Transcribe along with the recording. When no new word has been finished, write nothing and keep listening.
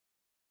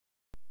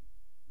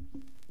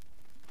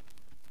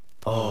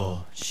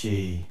All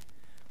she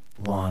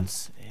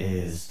wants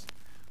is,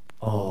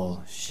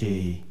 all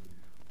she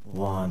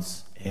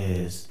wants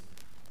is,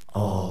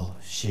 all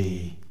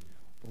she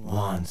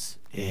wants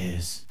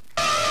is.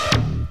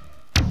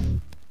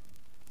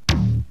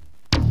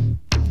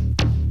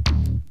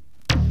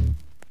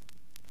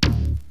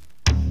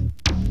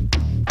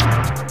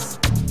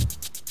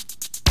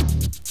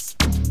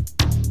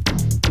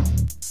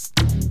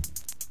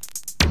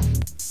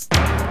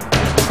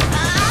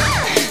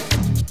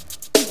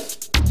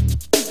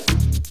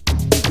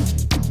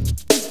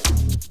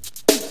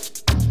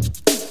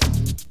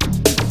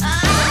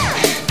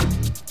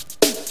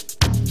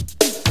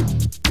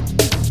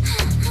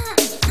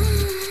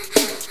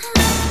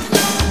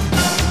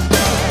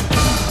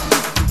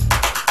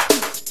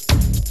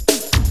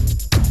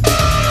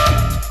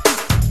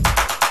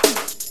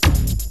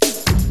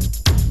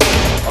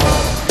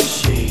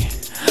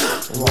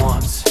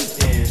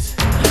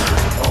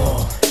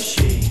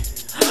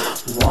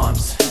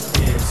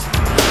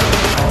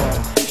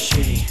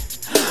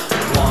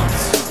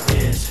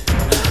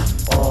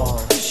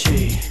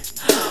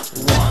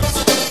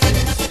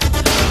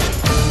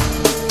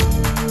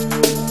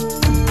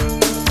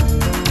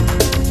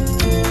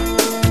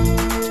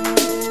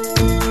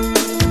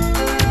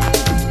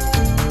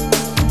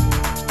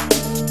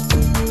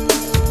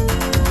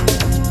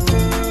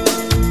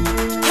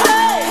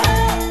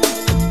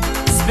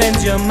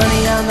 Spend your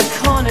money on the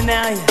corner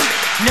now. You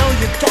know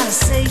you gotta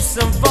save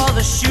some for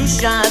the shoe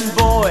shine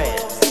boys.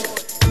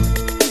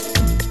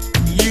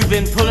 You've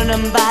been pulling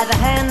them by the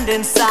hand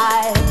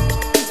inside,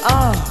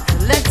 oh,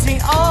 collecting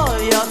all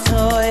your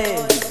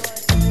toys.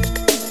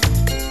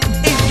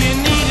 If you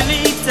need to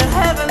lead to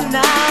heaven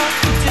now,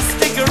 just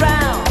stick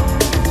around,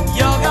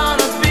 you're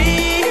gonna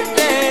be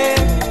there.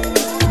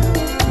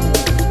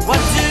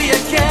 What do you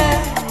care?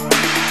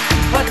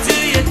 What do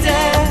you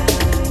dare?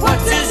 What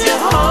does your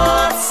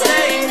heart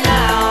say now?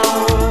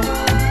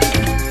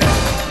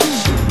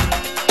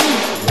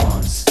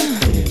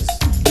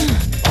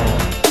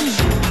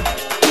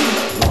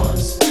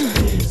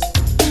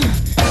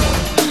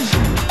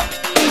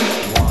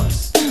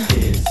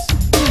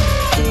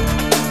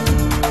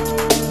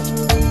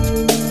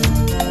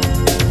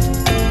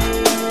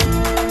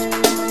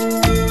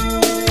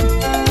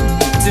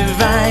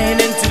 Divine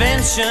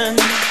intervention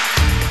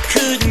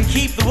couldn't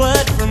keep the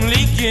word from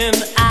leaking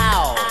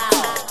out.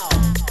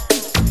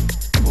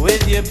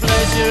 With your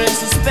pleasure in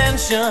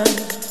suspension,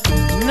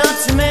 not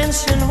to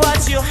mention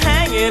what you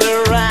hang it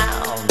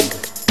around.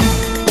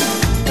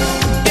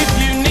 If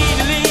you need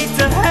to lead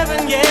to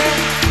heaven, yeah,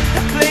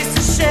 a place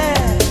to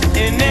share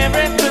in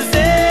every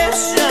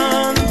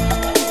possession.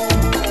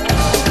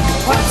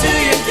 What do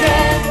you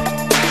care?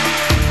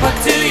 What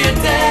do you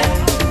dare?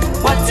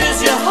 What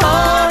does your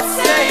heart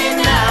say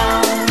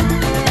now?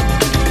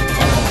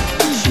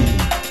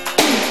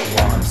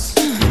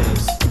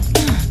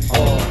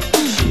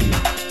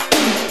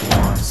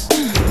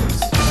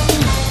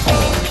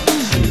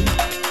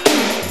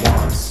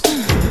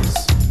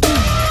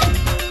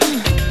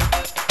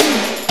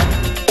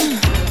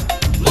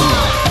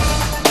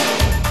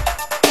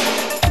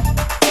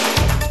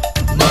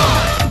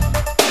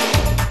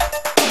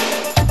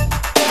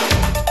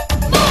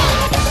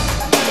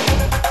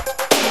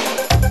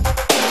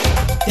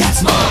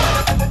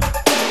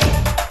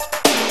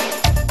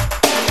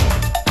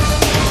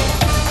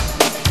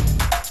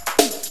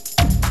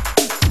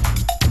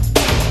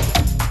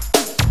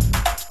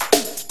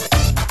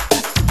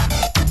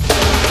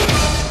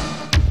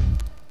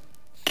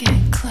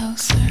 Get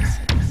closer.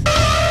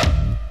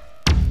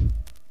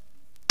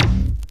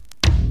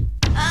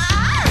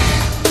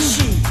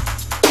 She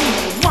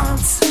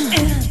wants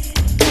it.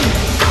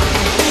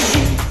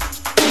 She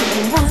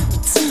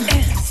wants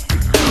it.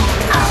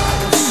 Oh,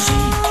 she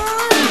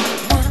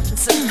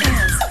wants it.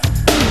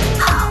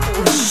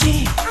 Oh, she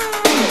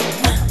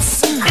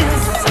wants it.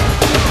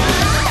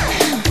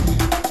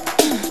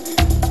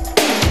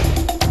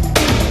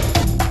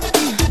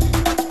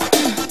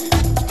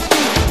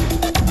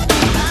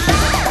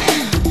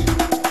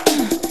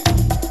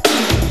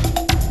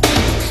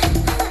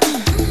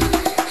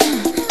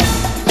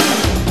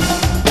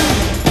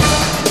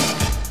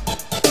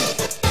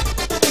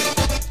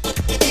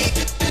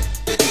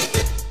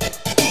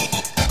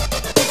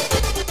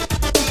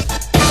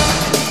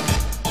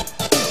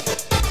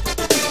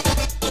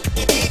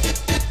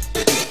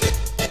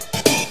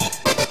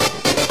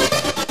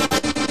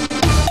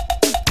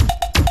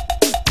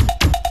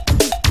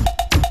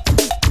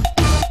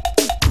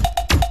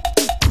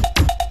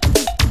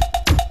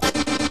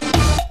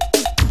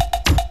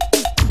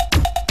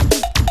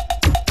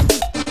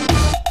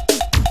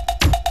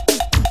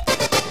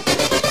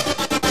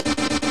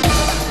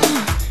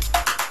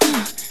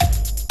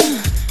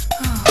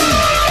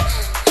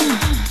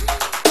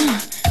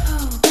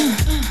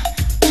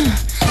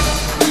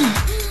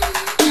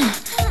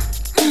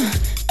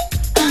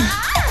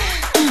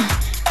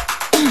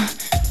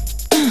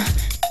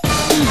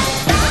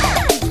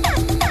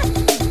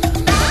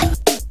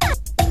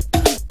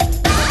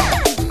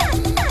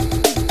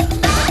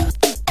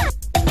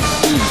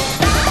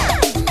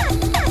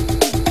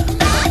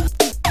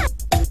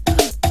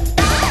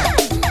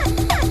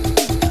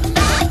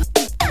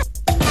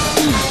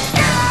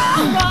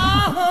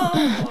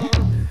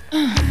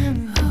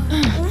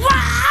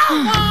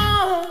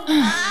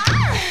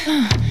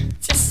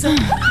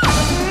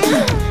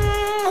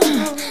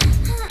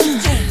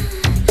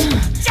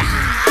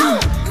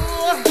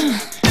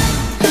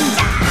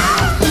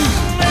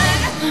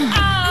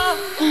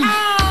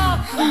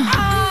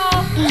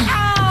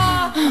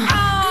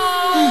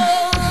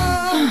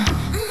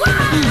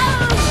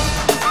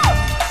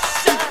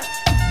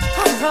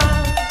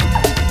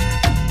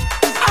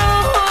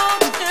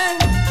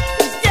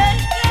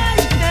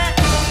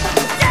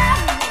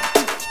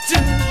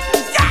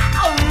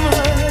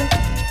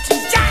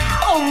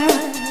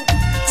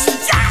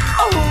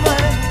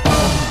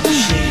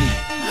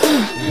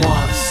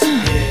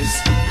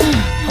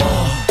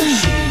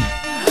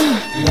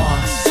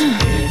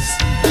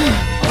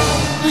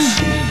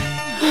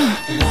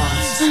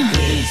 wants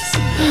is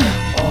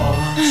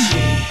all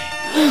she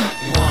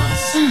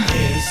wants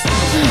is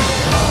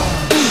all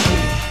she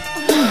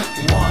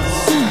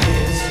wants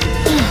is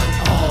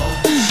all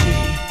she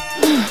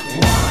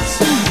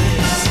wants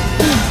is.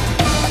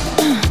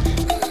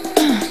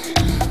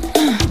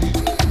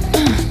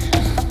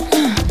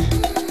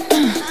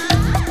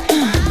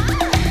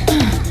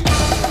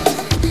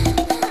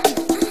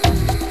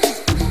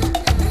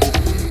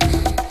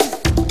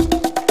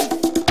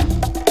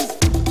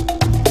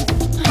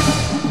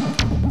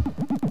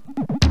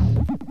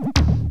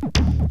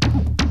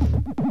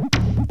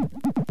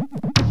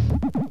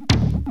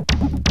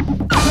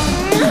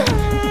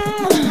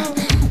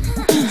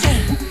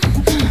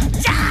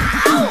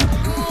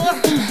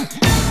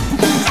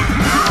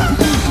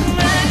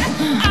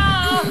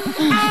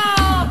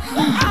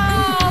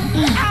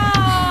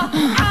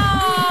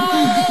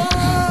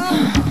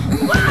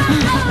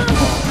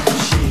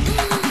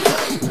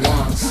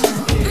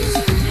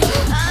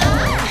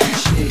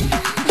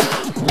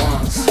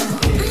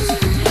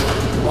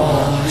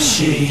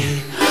 She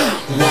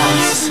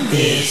wants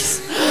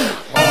is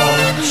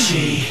all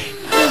she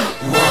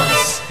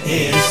wants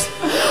is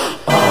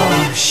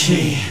all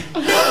she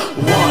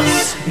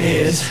wants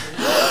is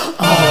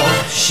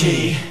all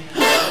she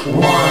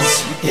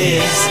wants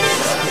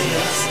is